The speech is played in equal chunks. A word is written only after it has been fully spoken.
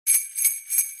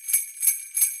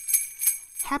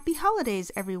Happy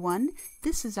holidays, everyone.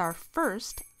 This is our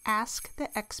first Ask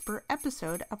the Expert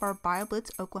episode of our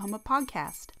BioBlitz Oklahoma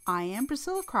podcast. I am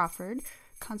Priscilla Crawford,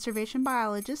 conservation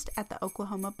biologist at the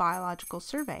Oklahoma Biological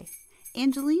Survey.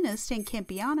 Angelina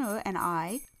Stancampiano and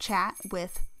I chat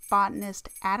with botanist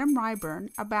Adam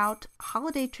Ryburn about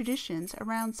holiday traditions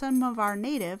around some of our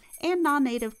native and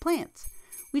non-native plants.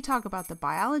 We talk about the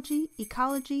biology,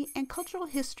 ecology, and cultural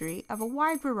history of a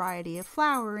wide variety of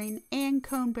flowering and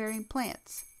cone-bearing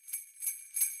plants.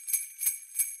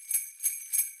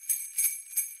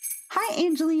 Hi,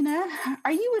 Angelina.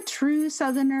 Are you a true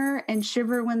Southerner and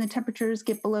shiver when the temperatures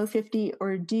get below 50,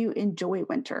 or do you enjoy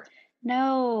winter?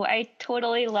 No, I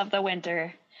totally love the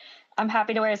winter. I'm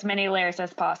happy to wear as many layers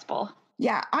as possible.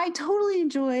 Yeah, I totally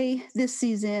enjoy this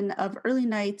season of early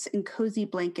nights and cozy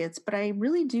blankets, but I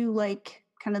really do like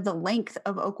kind of the length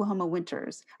of Oklahoma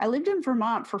winters. I lived in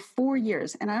Vermont for 4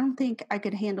 years, and I don't think I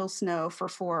could handle snow for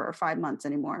 4 or 5 months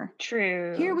anymore.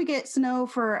 True. Here we get snow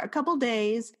for a couple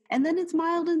days, and then it's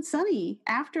mild and sunny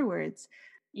afterwards.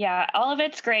 Yeah, all of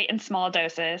it's great in small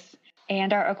doses,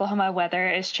 and our Oklahoma weather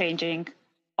is changing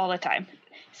all the time.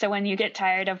 So when you get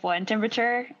tired of one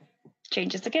temperature, it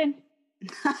changes again.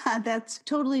 That's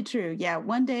totally true. Yeah,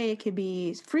 one day it could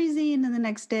be freezing and the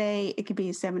next day it could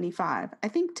be 75. I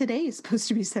think today is supposed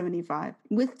to be 75.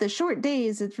 With the short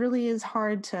days, it really is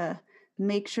hard to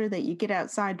make sure that you get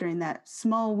outside during that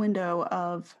small window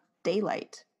of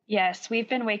daylight. Yes, we've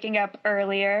been waking up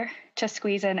earlier to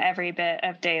squeeze in every bit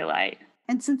of daylight.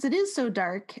 And since it is so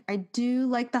dark, I do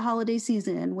like the holiday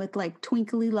season with like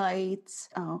twinkly lights.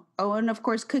 Oh, and of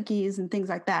course cookies and things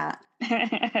like that.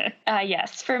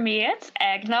 Yes, for me it's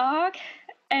eggnog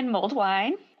and mulled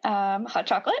wine, hot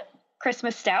chocolate,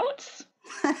 Christmas stouts.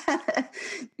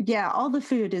 Yeah, all the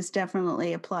food is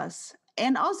definitely a plus.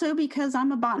 And also because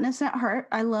I'm a botanist at heart,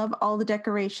 I love all the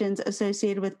decorations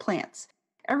associated with plants.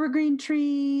 Evergreen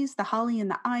trees, the holly and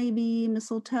the ivy,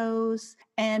 mistletoes,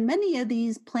 and many of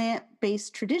these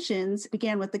plant-based traditions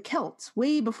began with the Celts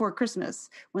way before Christmas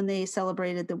when they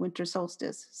celebrated the winter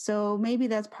solstice. So maybe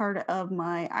that's part of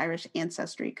my Irish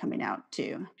ancestry coming out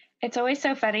too. It's always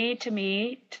so funny to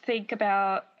me to think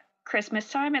about Christmas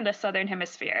time in the Southern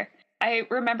Hemisphere. I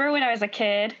remember when I was a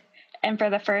kid and for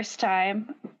the first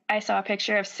time I saw a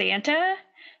picture of Santa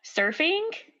surfing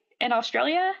in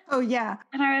Australia. Oh yeah.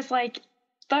 And I was like,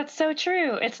 that's so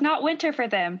true. It's not winter for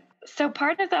them. So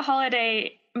part of the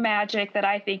holiday magic that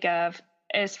I think of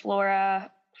is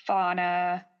flora,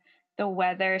 fauna, the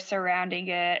weather surrounding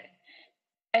it,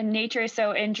 and nature is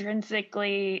so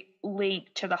intrinsically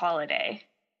linked to the holiday.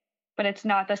 But it's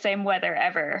not the same weather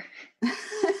ever.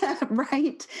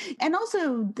 Right. And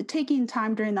also taking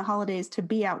time during the holidays to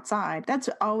be outside. That's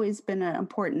always been an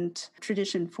important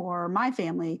tradition for my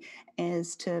family,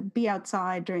 is to be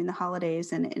outside during the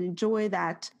holidays and enjoy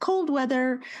that cold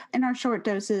weather in our short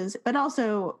doses, but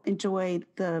also enjoy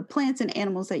the plants and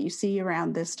animals that you see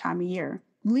around this time of year.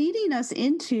 Leading us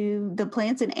into the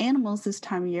plants and animals this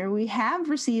time of year, we have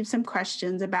received some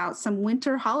questions about some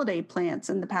winter holiday plants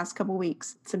in the past couple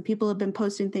weeks. Some people have been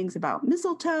posting things about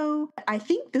mistletoe. I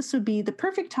think this would be the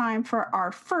perfect time for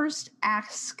our first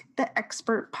Ask the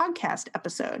Expert podcast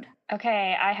episode.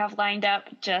 Okay, I have lined up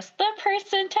just the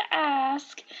person to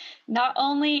ask. Not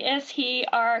only is he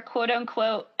our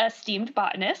quote-unquote esteemed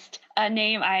botanist, a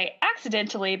name I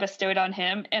accidentally bestowed on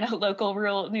him in a local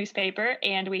rural newspaper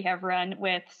and we have run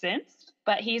with since,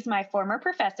 but he's my former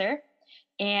professor,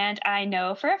 and I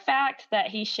know for a fact that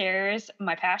he shares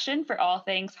my passion for all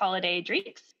things holiday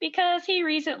drinks because he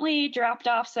recently dropped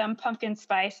off some pumpkin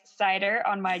spice cider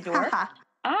on my door.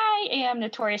 I am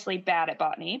notoriously bad at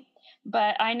botany,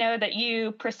 but I know that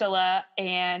you, Priscilla,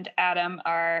 and Adam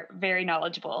are very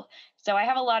knowledgeable. So I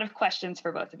have a lot of questions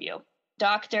for both of you.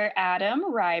 Dr. Adam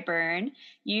Ryburn,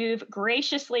 you've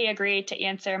graciously agreed to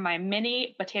answer my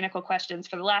many botanical questions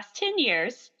for the last 10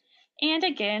 years, and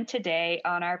again today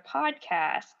on our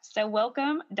podcast. So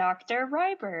welcome, Dr.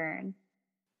 Ryburn.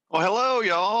 Well, hello,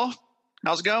 y'all.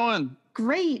 How's it going?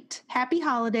 Great. Happy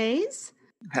holidays.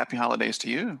 Happy holidays to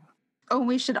you. Oh,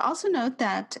 we should also note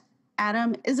that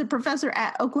Adam is a professor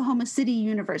at Oklahoma City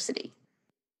University.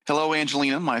 Hello,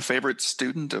 Angelina, my favorite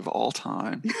student of all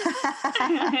time.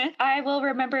 I will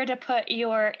remember to put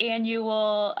your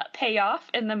annual payoff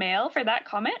in the mail for that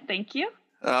comment. Thank you.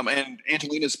 And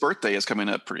Angelina's birthday is coming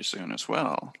up pretty soon as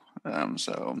well.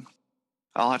 So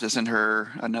I'll have to send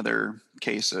her another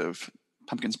case of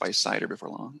pumpkin spice cider before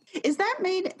long. Is that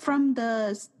made from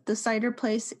the cider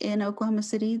place in Oklahoma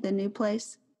City, the new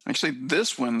place? Actually,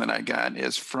 this one that I got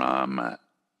is from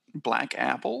Black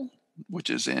Apple,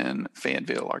 which is in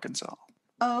Fayetteville, Arkansas.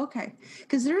 Oh, okay.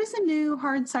 Because there is a new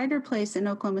hard cider place in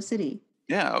Oklahoma City.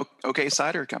 Yeah, OK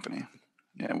Cider Company.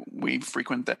 Yeah, we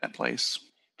frequent that place.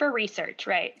 For research,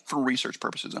 right? For research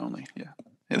purposes only, yeah.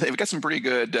 They've got some pretty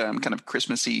good kind of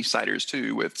Christmassy ciders,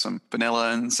 too, with some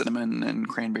vanilla and cinnamon and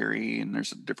cranberry, and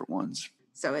there's different ones.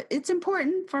 So it's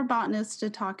important for botanists to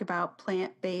talk about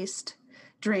plant-based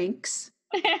drinks.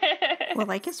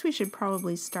 Well, I guess we should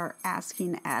probably start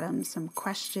asking Adam some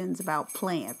questions about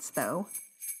plants, though.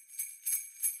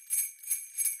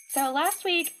 So last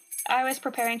week, I was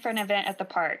preparing for an event at the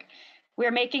park. We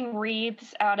were making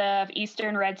wreaths out of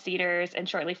eastern red cedars and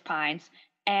shortleaf pines,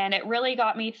 and it really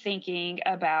got me thinking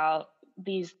about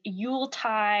these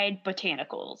Yuletide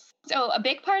botanicals. So a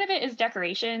big part of it is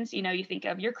decorations. You know, you think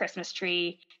of your Christmas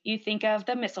tree, you think of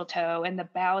the mistletoe and the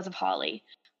boughs of holly.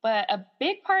 But a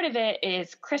big part of it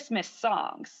is Christmas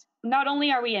songs. Not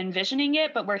only are we envisioning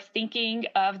it, but we're thinking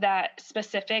of that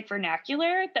specific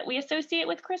vernacular that we associate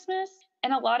with Christmas.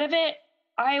 And a lot of it,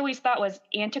 I always thought was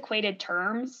antiquated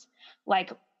terms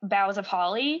like boughs of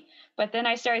holly. But then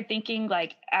I started thinking,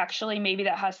 like, actually, maybe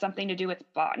that has something to do with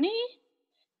botany.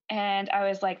 And I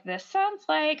was like, this sounds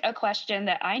like a question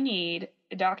that I need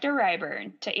Dr.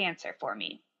 Ryburn to answer for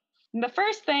me. And the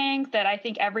first thing that I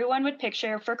think everyone would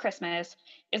picture for Christmas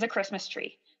is a Christmas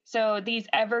tree. So these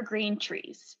evergreen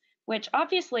trees, which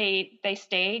obviously they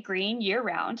stay green year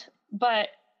round, but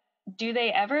do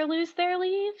they ever lose their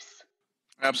leaves?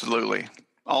 Absolutely.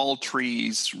 All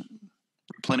trees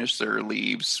replenish their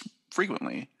leaves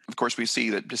frequently. Of course, we see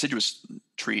that deciduous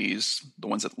trees, the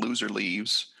ones that lose their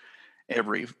leaves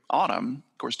every autumn,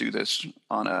 of course, do this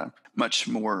on a much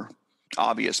more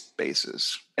obvious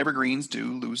basis. Evergreens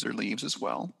do lose their leaves as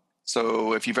well.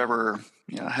 So if you've ever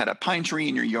had a pine tree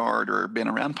in your yard or been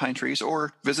around pine trees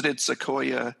or visited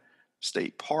Sequoia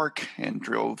State Park and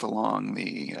drove along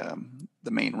the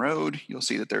main road, you'll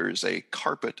see that there's a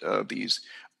carpet of these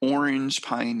orange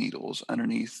pine needles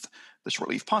underneath the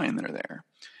shortleaf pine that are there.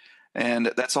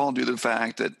 And that's all due to the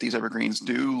fact that these evergreens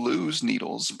do lose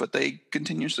needles, but they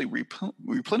continuously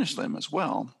replenish them as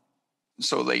well.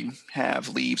 So they have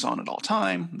leaves on at all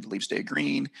time, the leaves stay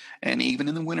green, and even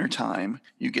in the wintertime,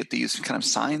 you get these kind of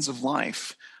signs of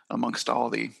life amongst all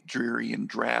the dreary and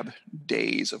drab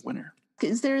days of winter.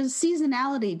 Is there a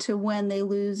seasonality to when they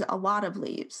lose a lot of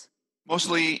leaves?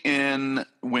 Mostly in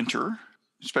winter,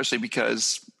 especially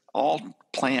because all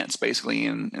plants basically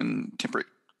in temperate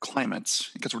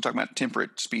climates, because we're talking about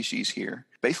temperate species here,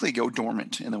 basically go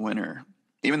dormant in the winter.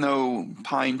 Even though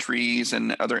pine trees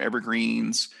and other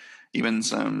evergreens, even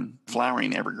some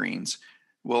flowering evergreens,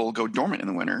 will go dormant in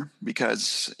the winter,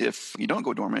 because if you don't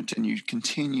go dormant and you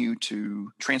continue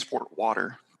to transport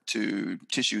water to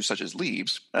tissues such as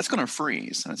leaves, that's going to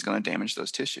freeze and it's going to damage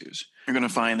those tissues. You're going to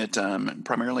find that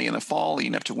primarily in the fall,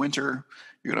 leading up to winter,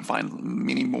 you're going to find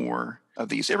many more of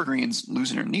these evergreens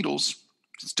losing their needles,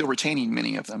 still retaining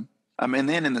many of them. And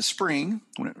then in the spring,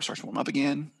 when it starts to warm up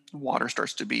again, water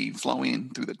starts to be flowing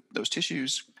through those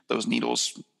tissues. Those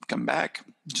needles come back,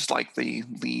 just like the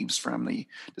leaves from the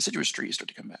deciduous trees start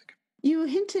to come back. You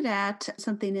hinted at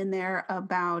something in there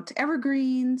about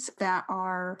evergreens that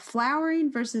are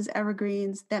flowering versus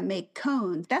evergreens that make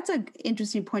cones. That's an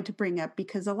interesting point to bring up,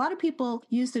 because a lot of people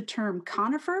use the term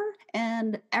conifer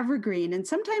and evergreen, and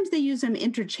sometimes they use them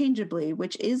interchangeably,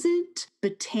 which isn't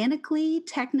botanically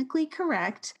technically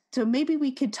correct. So maybe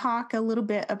we could talk a little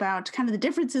bit about kind of the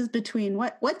differences between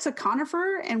what's a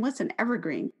conifer and what's an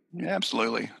evergreen. Yeah,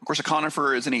 absolutely. Of course, a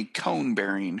conifer is any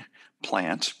cone-bearing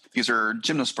plant. These are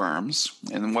gymnosperms,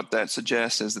 and what that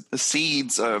suggests is that the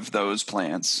seeds of those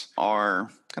plants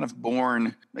are kind of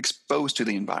born exposed to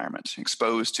the environment,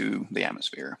 exposed to the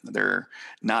atmosphere. They're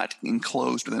not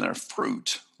enclosed within a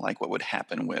fruit like what would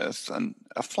happen with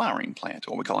a flowering plant,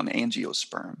 what we call an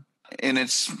angiosperm. And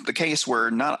it's the case where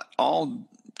not all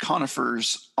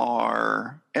conifers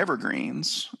are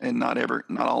evergreens, and not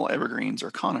all evergreens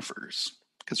are conifers,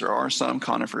 because there are some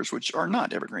conifers which are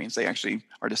not evergreens. They actually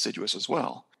are deciduous as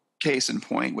well. Case in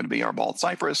point would be our bald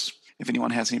cypress. If anyone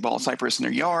has any bald cypress in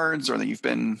their yards, or that you've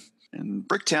been in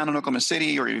Bricktown in Oklahoma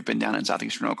City, or you've been down in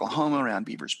southeastern Oklahoma around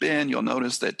Beaver's Bend, you'll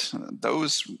notice that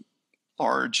those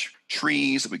large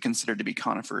trees that we consider to be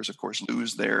conifers, of course,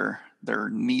 lose their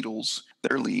needles,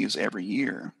 their leaves every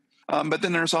year. But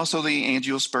then there's also the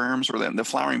angiosperms, or the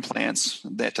flowering plants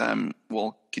that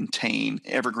will contain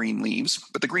evergreen leaves.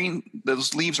 But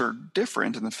those leaves are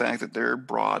different in the fact that they're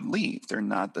broad leaf. They're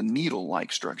not the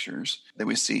needle-like structures that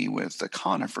we see with the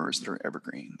conifers that are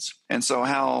evergreens. And so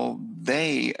how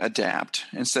they adapt,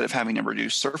 instead of having a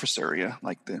reduced surface area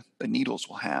like the needles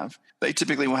will have, they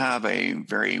typically will have a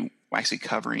very waxy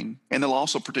covering, and they'll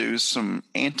also produce some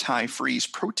anti-freeze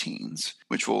proteins,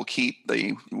 which will keep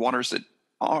the waters that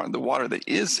the water that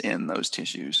is in those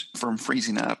tissues from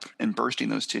freezing up and bursting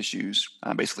those tissues,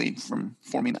 basically from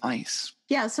forming ice.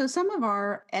 Yeah, so some of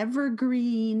our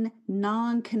evergreen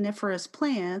non-coniferous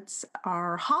plants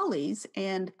are hollies,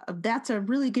 and that's a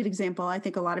really good example. I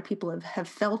think a lot of people have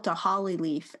felt a holly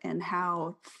leaf and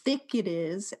how thick it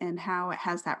is and how it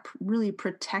has that really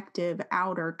protective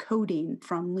outer coating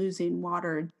from losing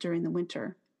water during the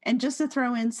winter. And just to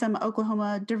throw in some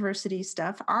Oklahoma diversity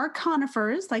stuff, our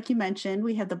conifers, like you mentioned,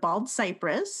 we have the bald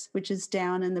cypress, which is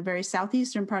down in the very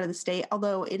southeastern part of the state,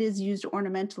 although it is used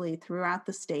ornamentally throughout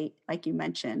the state, like you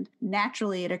mentioned.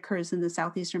 Naturally, it occurs in the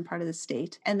southeastern part of the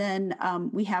state. And then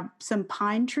we have some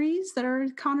pine trees that are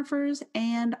conifers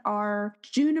and our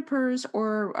junipers,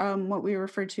 or what we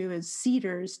refer to as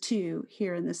cedars, too,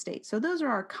 here in the state. So those are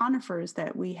our conifers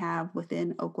that we have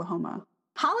within Oklahoma.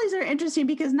 Hollies are interesting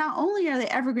because not only are they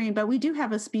evergreen, but we do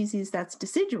have a species that's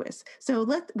deciduous. So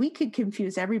we could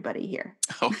confuse everybody here.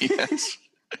 Oh, yes.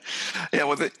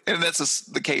 Yeah, and that's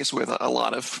the case with a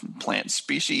lot of plant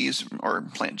species or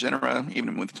plant genera,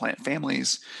 even with plant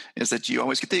families, is that you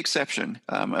always get the exception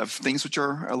of things which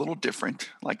are a little different,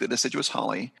 like the deciduous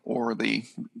holly or the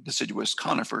deciduous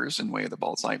conifers in way of the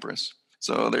bald cypress.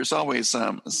 So there's always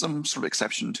some sort of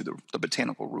exception to the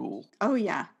botanical rule. Oh,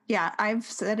 yeah. Yeah, I've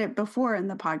said it before in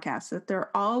the podcast that there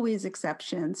are always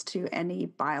exceptions to any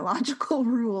biological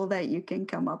rule that you can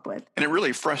come up with. And it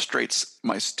really frustrates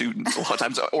my students a lot of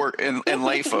times, and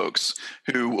lay folks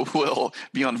who will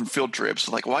be on field trips.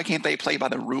 Like, why can't they play by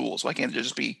the rules? Why can't it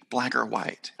just be black or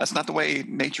white? That's not the way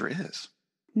nature is.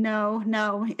 No,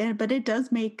 but it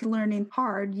does make learning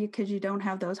hard because you don't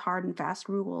have those hard and fast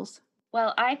rules.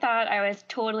 Well, I thought I was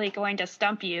totally going to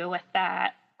stump you with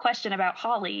that question about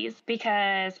hollies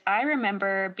because I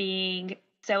remember being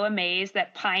so amazed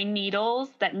that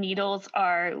needles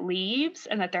are leaves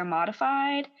and that they're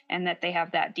modified and that they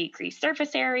have that decreased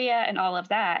surface area and all of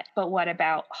that. But what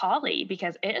about holly?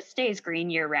 Because it stays green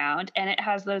year round and it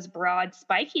has those broad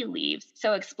spiky leaves.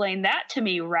 So explain that to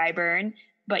me, Ryburn,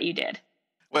 but you did.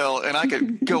 Well, and I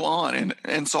could go on,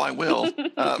 and so I will.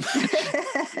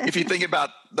 If you think about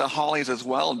the hollies as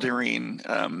well during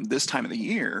this time of the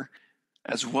year,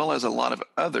 as well as a lot of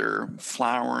other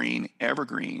flowering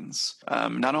evergreens,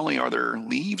 not only are their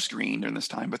leaves green during this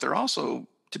time, but they're also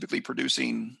typically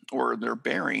producing or they're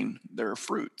bearing their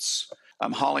fruits.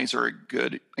 Hollies are a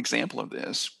good example of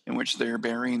this, in which they're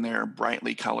bearing their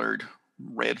brightly colored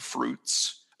red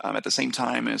fruits at the same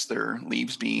time as their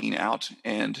leaves being out,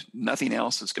 and nothing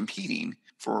else is competing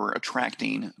for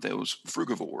attracting those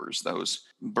frugivores, those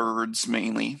birds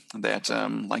mainly that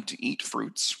like to eat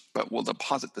fruits but will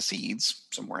deposit the seeds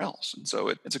somewhere else. And so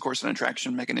it's, of course, an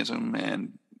attraction mechanism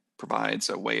and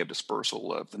provides a way of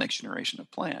dispersal of the next generation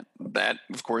of plant. That,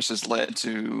 of course, has led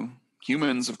to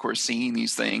humans, of course, seeing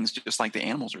these things just like the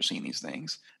animals are seeing these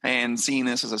things, and seeing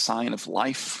this as a sign of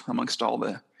life amongst all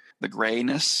the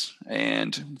grayness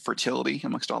and fertility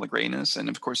amongst all the grayness. And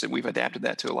of course, we've adapted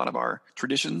that to a lot of our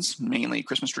traditions, mainly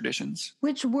Christmas traditions.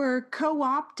 Which were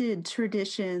co-opted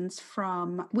traditions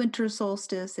from winter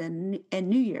solstice and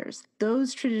New Year's.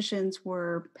 Those traditions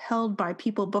were held by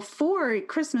people before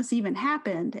Christmas even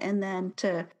happened. And then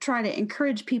to try to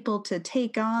encourage people to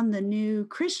take on the new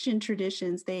Christian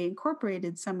traditions, they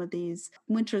incorporated some of these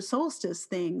winter solstice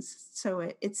things.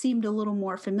 So it seemed a little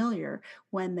more familiar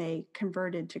when they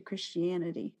converted to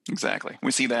Christianity. Exactly.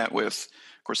 We see that with,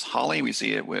 of course, holly. We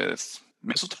see it with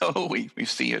mistletoe. We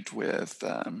see it with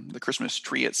the Christmas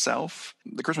tree itself.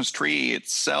 The Christmas tree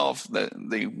itself,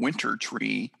 the winter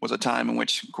tree, was a time in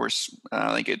which, of course,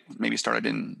 I think it maybe started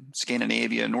in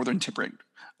Scandinavia, northern temperate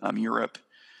Europe,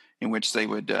 in which they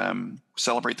would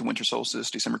celebrate the winter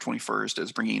solstice, December 21st,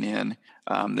 as bringing in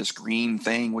this green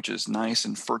thing, which is nice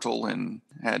and fertile and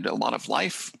had a lot of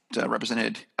life,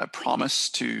 represented a promise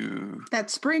to... that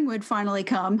spring would finally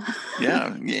come.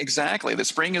 Yeah, exactly. The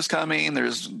spring is coming.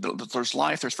 There's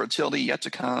life, there's fertility yet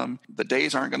to come. The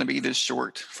days aren't going to be this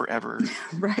short forever.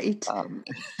 Right.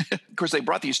 Of course, they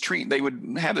brought these trees. They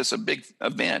would have a big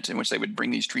event in which they would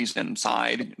bring these trees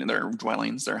inside in their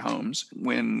dwellings, their homes.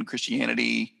 When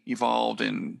Christianity evolved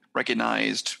and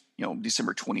recognized,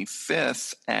 December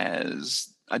 25th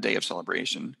as a day of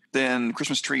celebration, then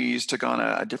Christmas trees took on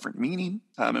a different meaning,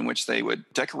 in which they would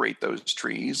decorate those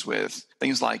trees with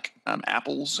things like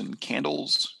apples and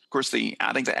candles. Of course,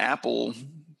 I think the apple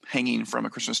hanging from a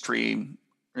Christmas tree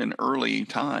in early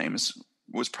times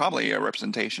was probably a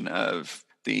representation of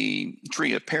the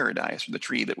tree of paradise, or the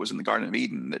tree that was in the Garden of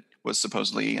Eden that was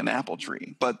supposedly an apple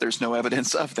tree. But there's no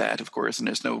evidence of that, of course, and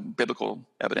there's no biblical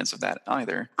evidence of that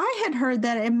either. I had heard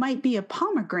that it might be a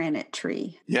pomegranate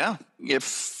tree. Yeah.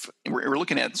 If we're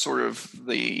looking at sort of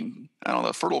the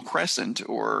Fertile Crescent,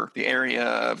 or the area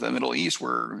of the Middle East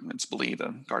where it's believed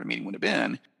the Garden of Eden would have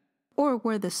been. Or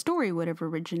where the story would have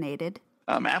originated.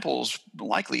 Apples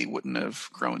likely wouldn't have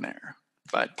grown there,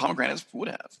 but pomegranates would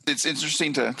have. It's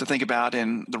interesting to think about,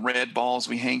 and the red balls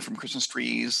we hang from Christmas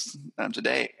trees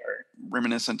today are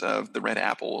reminiscent of the red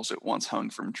apples that once hung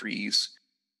from trees.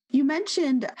 You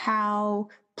mentioned how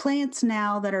plants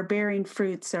now that are bearing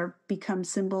fruits are become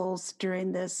symbols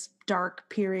during this dark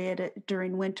period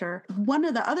during winter. One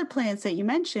of the other plants that you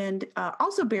mentioned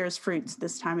also bears fruits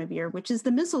this time of year, which is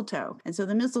the mistletoe. And so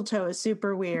the mistletoe is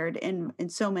super weird in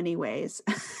so many ways.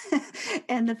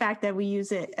 And the fact that we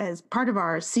use it as part of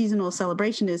our seasonal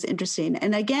celebration is interesting.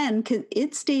 And again,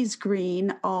 it stays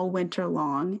green all winter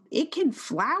long. It can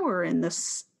flower in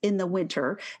the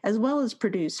winter as well as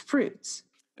produce fruits.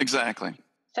 Exactly.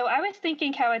 So I was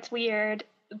thinking how it's weird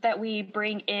that we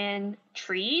bring in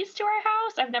trees to our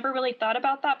house. I've never really thought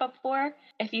about that before.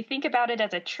 If you think about it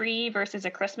as a tree versus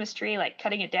a Christmas tree, like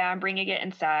cutting it down, bringing it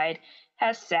inside,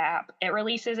 has sap, it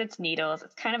releases its needles.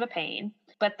 It's kind of a pain.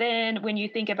 But then when you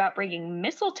think about bringing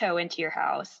mistletoe into your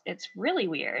house, it's really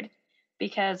weird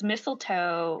because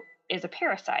mistletoe is a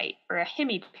parasite or a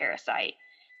hemiparasite,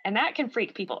 and that can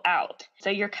freak people out. So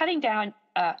you're cutting down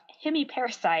a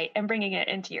hemiparasite and bringing it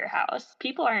into your house.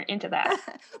 People aren't into that.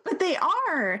 But they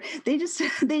are. They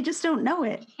just don't know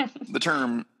it. The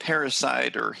term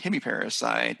parasite or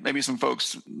hemiparasite, maybe some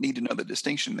folks need to know the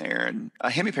distinction there. And a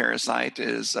hemiparasite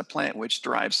is a plant which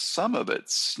derives some of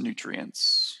its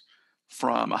nutrients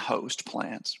from a host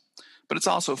plant, but it's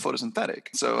also photosynthetic.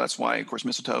 So that's why, of course,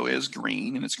 mistletoe is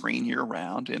green, and it's green year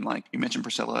round. And like you mentioned,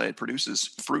 Priscilla, it produces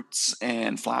fruits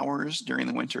and flowers during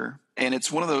the winter. And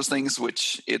it's one of those things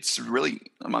which it's really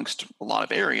amongst a lot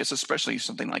of areas, especially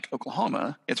something like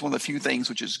Oklahoma. It's one of the few things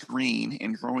which is green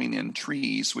and growing in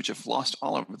trees which have lost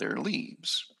all of their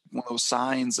leaves. One of those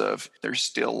signs of there's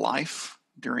still life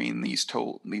during these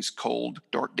cold,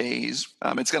 dark days.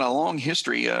 It's got a long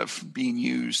history of being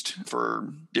used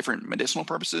for different medicinal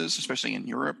purposes, especially in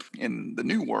Europe. In the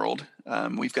New World,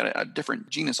 we've got a different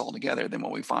genus altogether than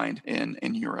what we find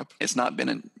in Europe. It's not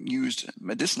been used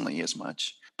medicinally as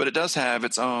much, but it does have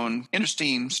its own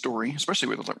interesting story,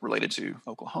 especially related to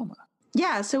Oklahoma.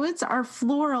 Yeah, so it's our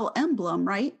floral emblem,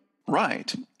 right?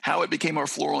 Right. How it became our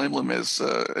floral emblem is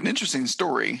an interesting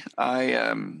story.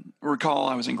 I recall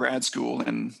I was in grad school,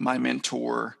 and my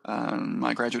mentor,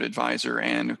 my graduate advisor,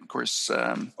 and of course,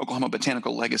 Oklahoma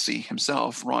Botanical Legacy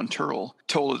himself, Ron Turrell,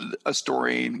 told a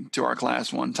story to our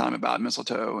class one time about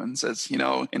mistletoe, and says,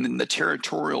 in the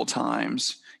territorial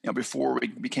times, before we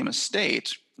became a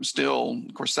state, still,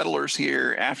 of course, settlers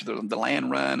here after the land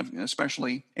run,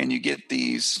 especially, and you get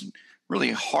these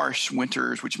really harsh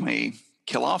winters, which may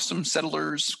kill off some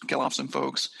settlers, kill off some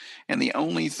folks. And the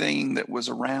only thing that was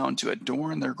around to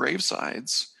adorn their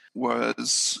gravesides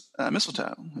was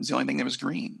mistletoe. It was the only thing that was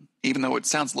green. Even though it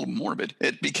sounds a little morbid,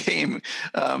 it became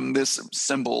this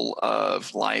symbol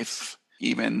of life,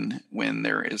 even when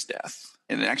there is death.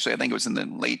 And actually, I think it was in the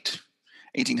late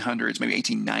 1800s, maybe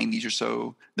 1890s or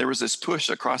so, there was this push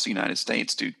across the United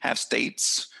States to have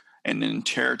states and then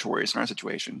territories in our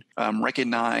situation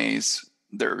recognize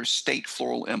their state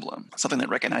floral emblem, something that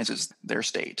recognizes their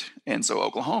state. And so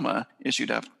Oklahoma issued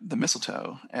up the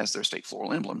mistletoe as their state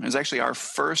floral emblem. It was actually our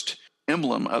first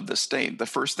emblem of the state, the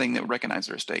first thing that would recognize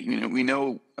their state. We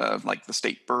know of like the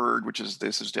state bird, which is the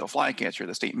Sisdale flycatcher,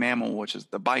 the state mammal, which is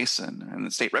the bison, and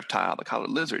the state reptile, the collared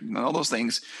lizard, and all those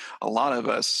things a lot of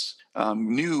us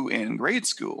knew in grade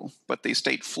school. But the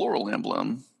state floral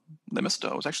emblem, the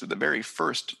mistletoe, was actually the very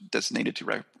first designated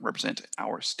to represent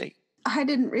our state. I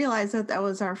didn't realize that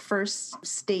was our first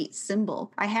state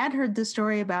symbol. I had heard the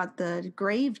story about the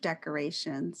grave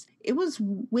decorations. It was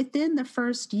within the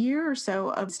first year or so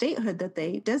of statehood that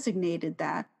they designated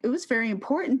that. It was very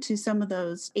important to some of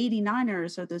those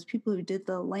 89ers or those people who did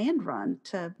the land run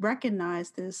to recognize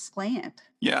this land.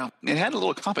 Yeah, it had a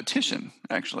little competition,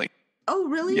 actually. Oh,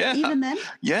 really? Yeah. Even then?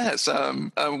 Yes.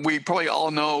 We probably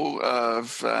all know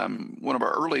of one of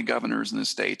our early governors in the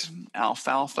state,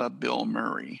 Alfalfa Bill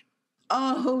Murray.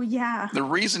 Oh, yeah. The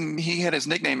reason he had his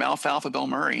nickname Alfalfa Bill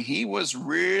Murray, he was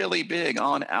really big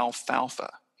on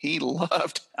alfalfa. He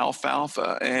loved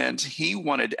alfalfa, and he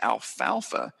wanted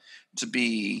alfalfa to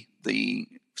be the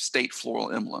state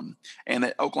floral emblem, and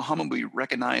that Oklahoma would be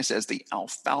recognized as the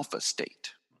alfalfa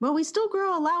state. Well, we still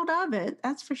grow a lot of it,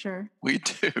 that's for sure. We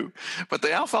do. But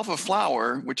the alfalfa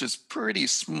flower, which is pretty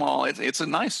small, it's a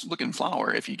nice looking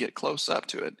flower if you get close up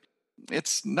to it.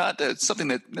 It's not something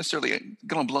that necessarily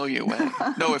going to blow you away.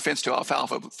 No offense to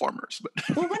alfalfa farmers. But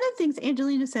well, one of the things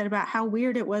Angelina said about how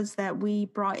weird it was that we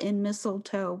brought in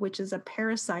mistletoe, which is a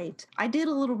parasite. I did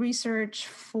a little research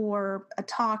for a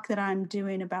talk that I'm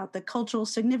doing about the cultural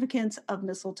significance of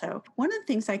mistletoe. One of the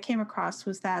things I came across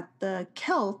was that the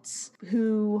Celts,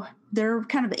 who their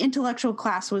kind of intellectual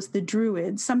class was the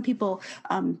Druids. Some people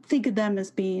think of them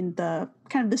as being the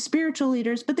kind of the spiritual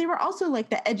leaders, but they were also like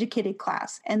the educated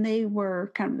class, and they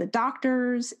were kind of the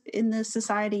doctors in the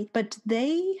society, but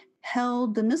they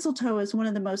held the mistletoe as one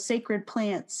of the most sacred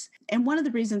plants. And one of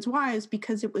the reasons why is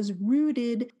because it was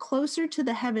rooted closer to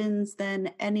the heavens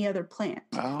than any other plant.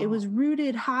 Oh. It was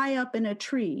rooted high up in a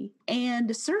tree.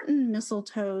 And certain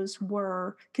mistletoes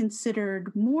were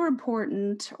considered more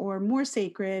important or more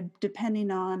sacred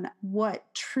depending on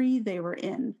what tree they were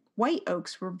in. White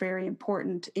oaks were very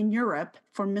important in Europe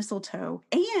for mistletoe.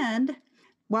 And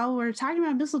while we're talking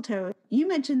about mistletoe, you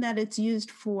mentioned that it's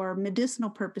used for medicinal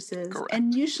purposes. Correct.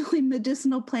 And usually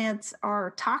medicinal plants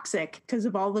are toxic because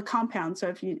of all the compounds. So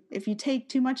if you take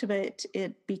too much of it,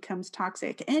 it becomes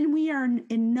toxic. And we are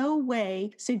in no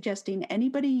way suggesting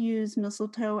anybody use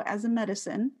mistletoe as a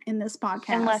medicine in this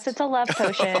podcast. Unless it's a love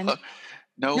potion.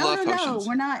 No, love potions.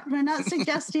 We're not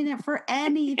suggesting it for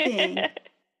anything.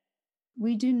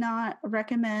 We do not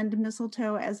recommend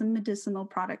mistletoe as a medicinal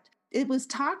product. It was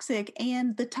toxic,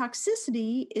 and the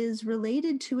toxicity is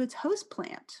related to its host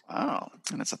plant. Wow,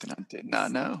 and that's something I did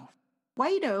not know.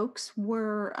 White oaks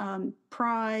were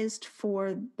prized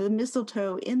for the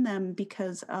mistletoe in them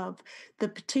because of the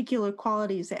particular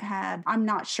qualities it had. I'm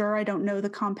not sure, I don't know the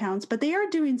compounds, but they are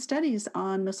doing studies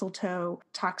on mistletoe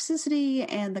toxicity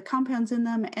and the compounds in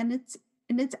them, and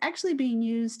it's actually being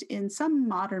used in some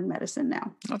modern medicine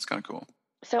now. That's kind of cool.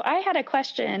 So I had a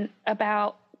question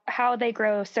about how they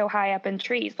grow so high up in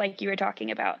trees, like you were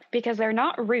talking about, because they're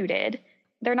not rooted.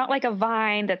 They're not like a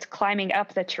vine that's climbing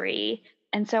up the tree.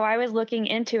 And so I was looking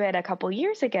into it a couple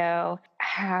years ago.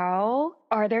 How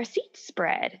are their seeds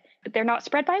spread? They're not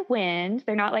spread by wind.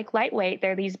 They're not like lightweight.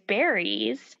 They're these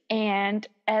berries. And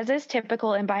as is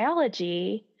typical in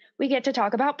biology, we get to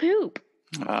talk about poop.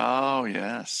 Oh,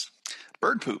 yes.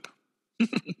 Bird poop.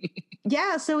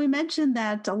 Yeah, so we mentioned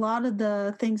that a lot of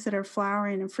the things that are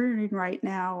flowering and fruiting right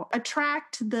now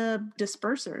attract the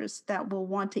dispersers that will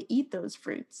want to eat those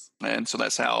fruits. And so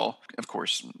that's how, of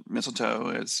course, mistletoe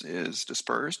is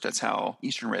dispersed. That's how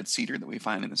eastern red cedar that we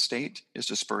find in the state is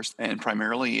dispersed. And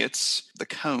primarily it's the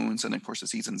cones and, of course, the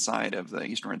seeds inside of the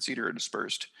eastern red cedar are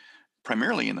dispersed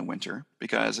primarily in the winter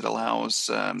because it allows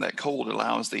that cold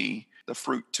allows the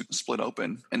fruit to split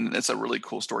open. And it's a really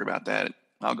cool story about that.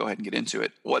 I'll go ahead and get into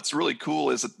it. What's really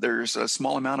cool is that there's a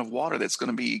small amount of water that's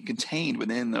going to be contained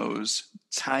within those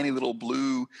tiny little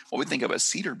blue, what we think of as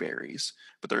cedar berries,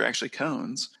 but they're actually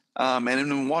cones. And then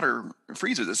when water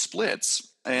freezes, it splits,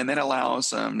 and that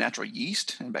allows natural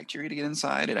yeast and bacteria to get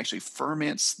inside. It actually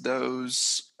ferments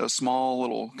those small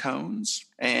little cones,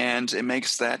 and it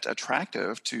makes that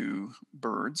attractive to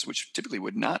birds, which typically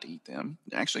would not eat them.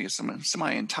 Actually, it's some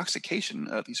semi-intoxication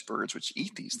of these birds, which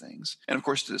eat these things. And of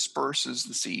course, it disperses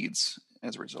the seeds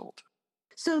as a result.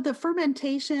 So the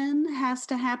fermentation has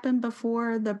to happen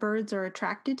before the birds are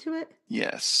attracted to it?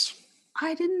 Yes.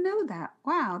 I didn't know that.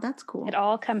 Wow, that's cool. It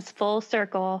all comes full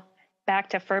circle back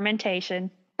to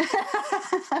fermentation.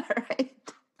 Right.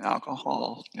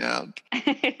 Alcohol. Yeah.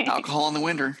 Alcohol in the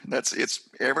winter. It's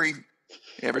every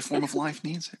form of life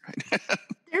needs it, right?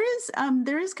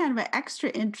 There is kind of an extra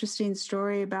interesting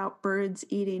story about birds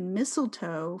eating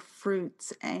mistletoe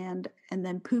fruits and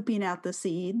then pooping out the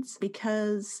seeds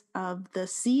because of the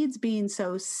seeds being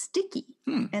so sticky.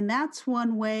 And that's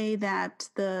one way that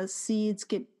the seeds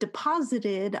get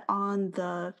deposited on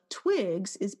the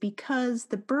twigs is because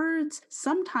the birds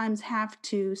sometimes have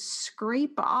to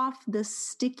scrape off the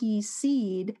sticky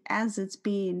seed as it's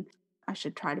being, I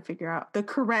should try to figure out the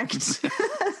correct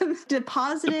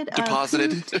deposited.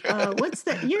 What's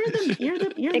the? You're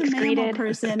the mammal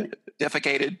person.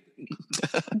 Defecated.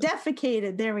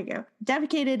 Defecated. There we go.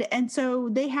 Defecated, and so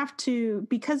they have to,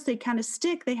 because they kind of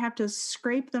stick, they have to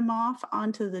scrape them off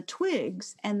onto the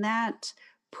twigs, and that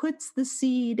puts the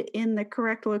seed in the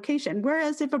correct location.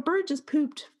 Whereas if a bird just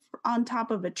pooped on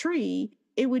top of a tree,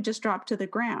 it would just drop to the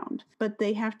ground. But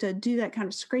they have to do that kind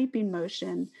of scraping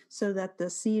motion so that the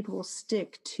seed will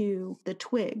stick to the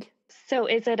twig. So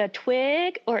is it a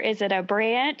twig or is it a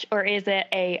branch or is it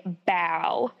a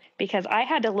bough? Because I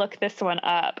had to look this one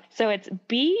up. So it's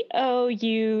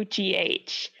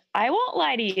BOUGH. I won't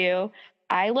lie to you.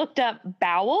 I looked up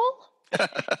bowel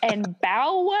and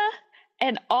bow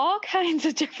and all kinds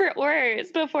of different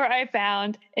words before I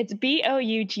found it's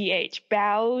BOUGH,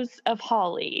 boughs of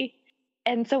holly.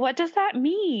 And so what does that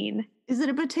mean? Is it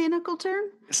a botanical term?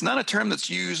 It's not a term that's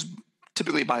used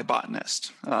typically by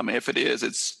botanists. If it is,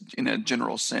 it's in a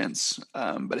general sense,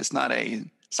 but it's not a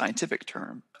scientific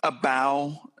term. A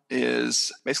bough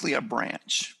is basically a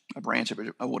branch of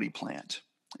a woody plant.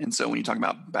 And so when you talk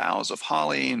about boughs of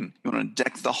holly and you want to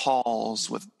deck the halls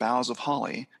with boughs of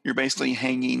holly, you're basically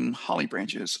hanging holly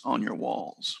branches on your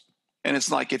walls. And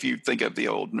it's like if you think of the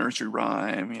old nursery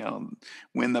rhyme,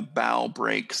 when the bough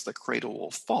breaks, the cradle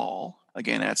will fall.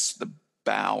 Again, that's the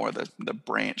bough or the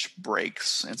branch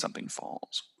breaks and something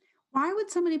falls. Why would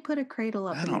somebody put a cradle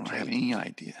up? I don't have any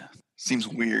idea. Seems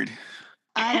weird.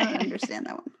 I don't understand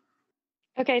that one.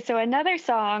 Okay, so another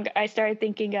song I started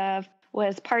thinking of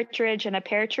was Partridge in a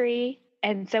Pear Tree.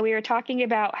 And so we were talking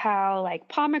about how like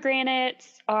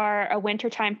pomegranates are a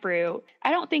wintertime fruit.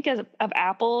 I don't think of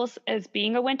apples as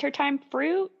being a wintertime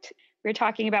fruit. We're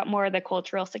talking about more of the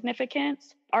cultural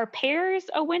significance. Are pears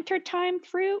a wintertime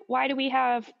fruit? Why do we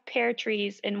have pear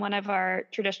trees in one of our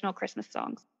traditional Christmas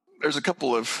songs? There's a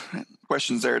couple of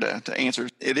questions there to answer.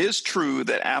 It is true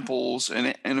that apples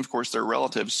and of course their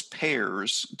relatives,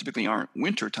 pears, typically aren't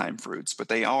wintertime fruits, but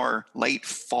they are late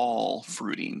fall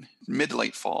fruiting, mid to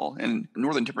late fall. And in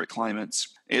northern temperate climates,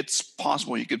 it's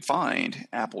possible you could find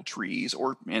apple trees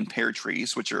and pear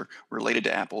trees, which are related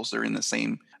to apples. They're in the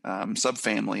same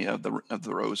subfamily of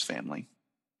the rose family.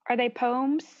 Are they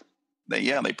pomes?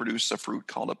 They produce a fruit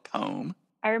called a pome.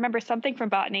 I remember something from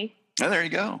botany. Oh, there you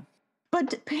go.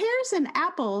 But pears and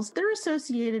apples, they're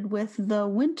associated with the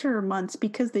winter months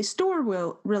because they store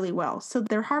really well. So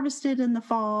they're harvested in the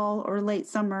fall or late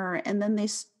summer, and then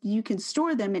you can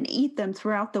store them and eat them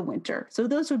throughout the winter. So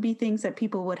those would be things that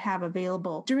people would have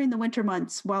available during the winter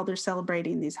months while they're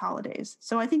celebrating these holidays.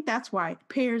 So I think that's why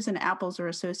pears and apples are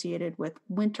associated with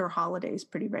winter holidays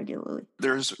pretty regularly.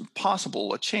 There's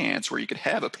a chance where you could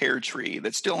have a pear tree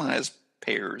that still has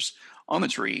pears on the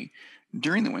tree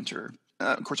during the winter.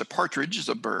 Of course, a partridge is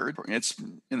a bird. It's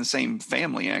in the same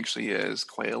family, actually, as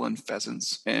quail and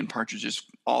pheasants. And partridges,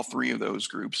 all three of those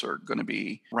groups are going to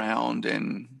be round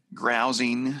and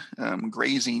grazing,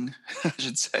 I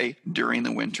should say, during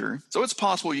the winter. So it's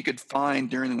possible you could find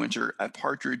during the winter a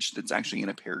partridge that's actually in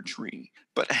a pear tree.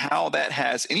 But how that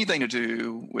has anything to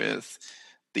do with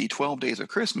the 12 days of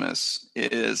Christmas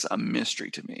is a mystery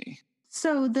to me.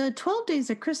 So the 12 days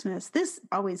of Christmas, this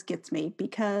always gets me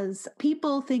because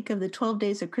people think of the 12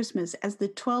 days of Christmas as the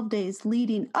 12 days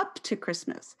leading up to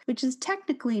Christmas, which is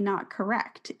technically not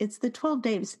correct. It's the 12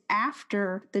 days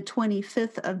after the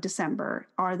 25th of December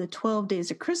are the 12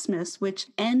 days of Christmas, which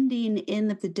ending in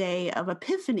the day of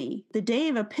Epiphany. The day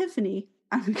of Epiphany,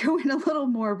 I'm going a little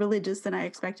more religious than I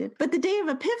expected. But the day of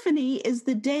Epiphany is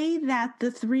the day that the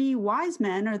three wise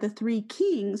men or the three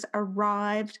kings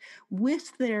arrived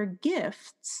with their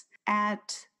gifts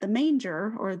at the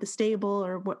manger or the stable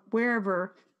or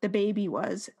wherever the baby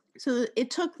was. So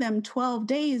it took them 12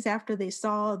 days after they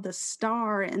saw the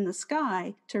star in the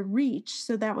sky to reach.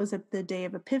 So that was the day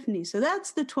of Epiphany. So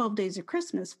that's the 12 days of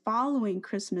Christmas following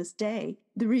Christmas Day.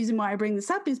 The reason why I bring this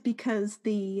up is because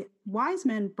the wise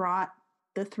men brought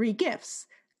the three gifts,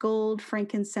 gold,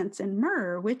 frankincense, and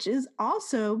myrrh, which is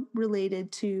also related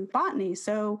to botany.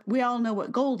 So we all know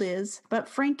what gold is, but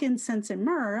frankincense and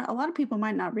myrrh, a lot of people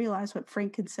might not realize what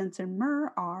frankincense and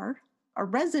myrrh are. A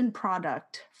resin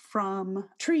product from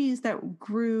trees that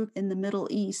grew in the Middle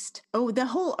East. The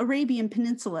whole Arabian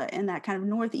Peninsula and that kind of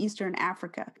northeastern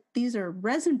Africa. These are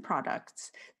resin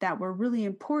products that were really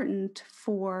important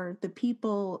for the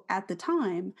people at the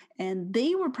time, and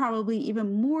they were probably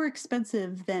even more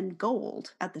expensive than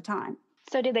gold at the time.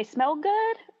 So do they smell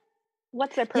good?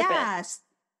 What's their purpose? Yes.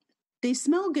 They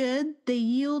smell good. They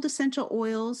yield essential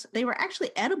oils. They were actually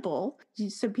edible,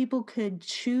 so people could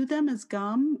chew them as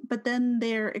gum, but then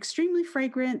they're extremely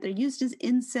fragrant. They're used as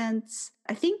incense.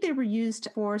 I think they were used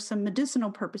for some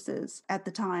medicinal purposes at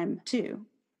the time, too.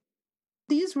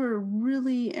 These were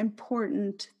really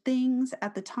important things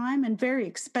at the time and very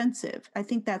expensive. I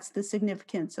think that's the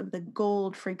significance of the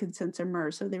gold, frankincense, and myrrh.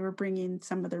 So they were bringing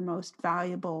some of their most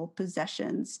valuable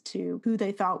possessions to who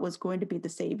they thought was going to be the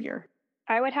savior.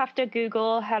 I would have to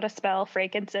Google how to spell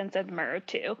frankincense and myrrh,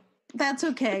 too. That's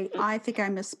okay. I think I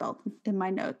misspelled in my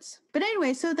notes. But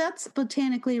anyway, so that's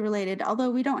botanically related,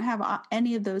 although we don't have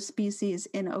any of those species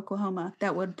in Oklahoma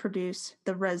that would produce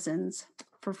the resins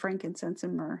for frankincense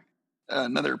and myrrh.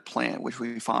 Another plant which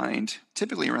we find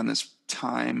typically around this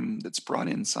time that's brought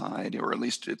inside, or at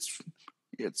least it's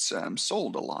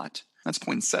sold a lot, That's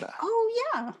poinsettia. Oh,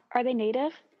 yeah. Are they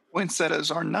native?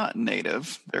 Poinsettias are not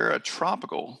native. They're a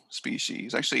tropical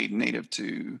species, actually native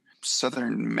to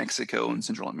southern Mexico and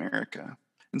Central America.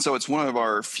 And so it's one of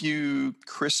our few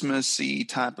Christmassy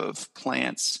type of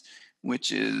plants,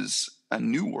 which is a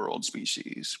New World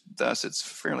species. Thus, it's a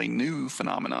fairly new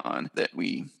phenomenon that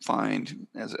we find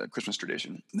as a Christmas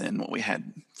tradition than what we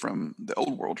had from the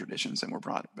Old World traditions that were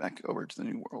brought back over to the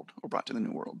New World, or brought to the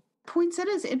New World.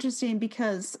 Poinsettia is interesting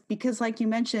because like you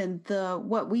mentioned,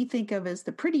 what we think of as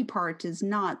the pretty part is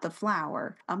not the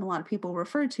flower. A lot of people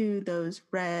refer to those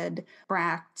red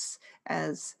bracts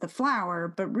as the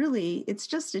flower, but really it's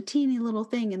just a teeny little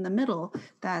thing in the middle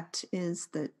that is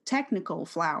the technical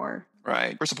flower.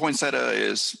 Right. Of course, the poinsettia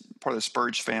is part of the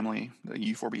spurge family, the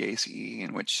Euphorbiaceae,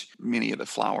 in which many of the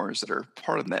flowers that are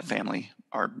part of that family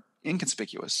are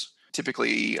inconspicuous.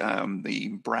 Typically,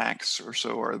 the bracts or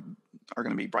so are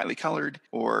going to be brightly colored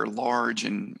or large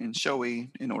and showy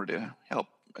in order to help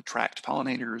attract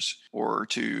pollinators or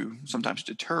to sometimes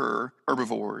deter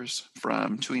herbivores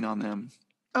from chewing on them.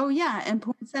 Oh, yeah. And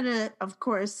poinsettia, of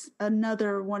course,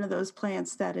 another one of those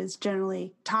plants that is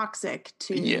generally toxic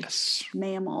to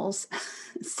mammals.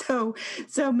 So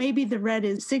maybe the red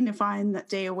is signifying that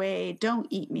stay away, don't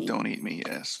eat me. Don't eat me,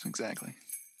 yes, exactly.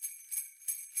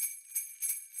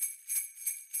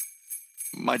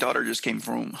 My daughter just came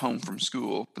home from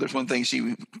school, but there's one thing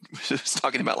she was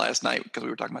talking about last night because we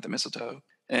were talking about the mistletoe.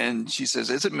 And she says,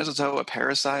 "Isn't mistletoe a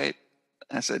parasite?"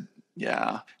 I said,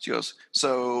 "Yeah." She goes,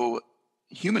 "So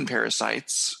human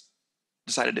parasites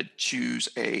decided to choose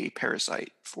a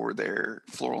parasite for their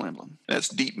floral emblem." And that's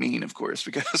deep meaning, of course,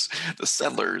 because the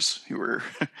settlers who were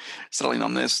settling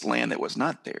on this land that was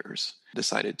not theirs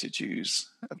decided to choose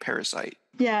a parasite.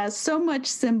 Yeah, so much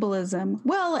symbolism.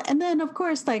 Well, and then, of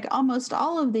course, like almost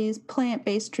all of these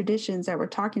plant-based traditions that we're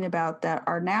talking about that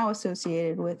are now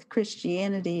associated with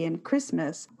Christianity and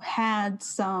Christmas had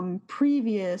some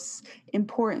previous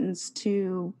importance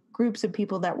to groups of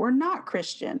people that were not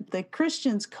Christian. The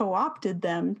Christians co-opted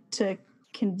them to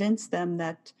convince them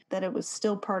that it was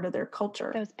still part of their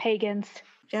culture. Those pagans.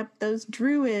 Yep, those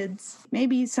druids.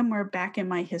 Maybe somewhere back in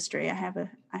my history, I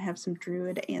have some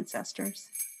druid ancestors.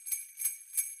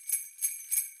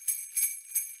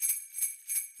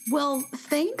 Well,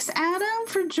 thanks, Adam,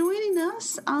 for joining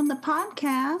us on the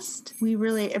podcast. We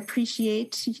really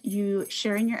appreciate you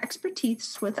sharing your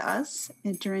expertise with us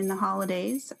during the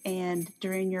holidays and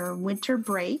during your winter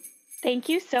break. Thank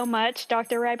you so much,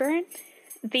 Dr. Ryburn,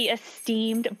 the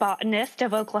esteemed botanist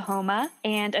of Oklahoma,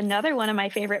 and another one of my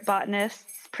favorite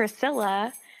botanists,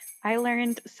 Priscilla. I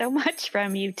learned so much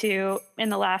from you two in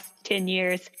the last 10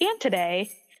 years and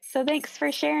today. So thanks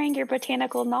for sharing your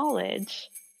botanical knowledge.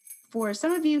 For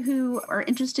some of you who are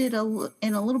interested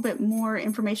in a little bit more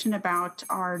information about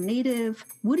our native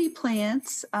woody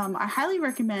plants, I highly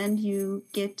recommend you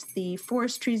get the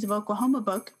Forest Trees of Oklahoma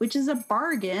book, which is a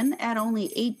bargain at only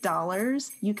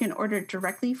 $8. You can order it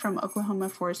directly from Oklahoma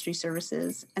Forestry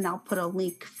Services, and I'll put a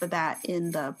link for that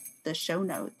in the show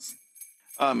notes.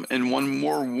 And one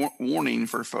more warning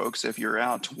for folks, if you're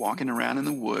out walking around in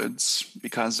the woods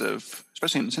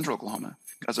especially in central Oklahoma,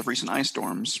 because of recent ice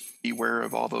storms, beware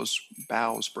of all those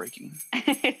boughs breaking.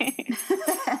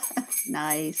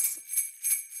 Nice.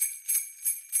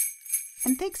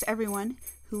 And thanks everyone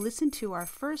who listened to our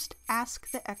first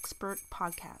Ask the Expert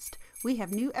podcast. We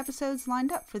have new episodes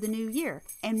lined up for the new year,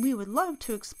 and we would love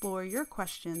to explore your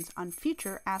questions on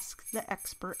future Ask the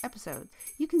Expert episodes.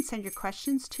 You can send your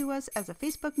questions to us as a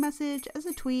Facebook message, as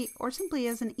a tweet, or simply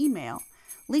as an email.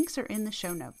 Links are in the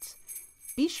show notes.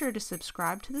 Be sure to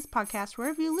subscribe to this podcast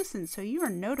wherever you listen so you are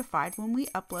notified when we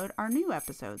upload our new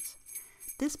episodes.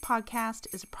 This podcast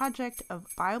is a project of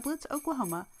BioBlitz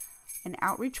Oklahoma, an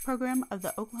outreach program of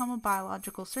the Oklahoma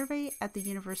Biological Survey at the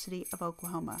University of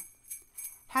Oklahoma.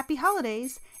 Happy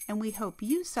holidays, and we hope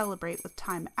you celebrate with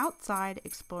time outside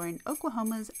exploring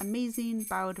Oklahoma's amazing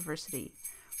biodiversity.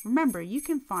 Remember, you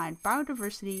can find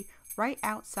biodiversity right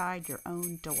outside your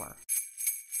own door.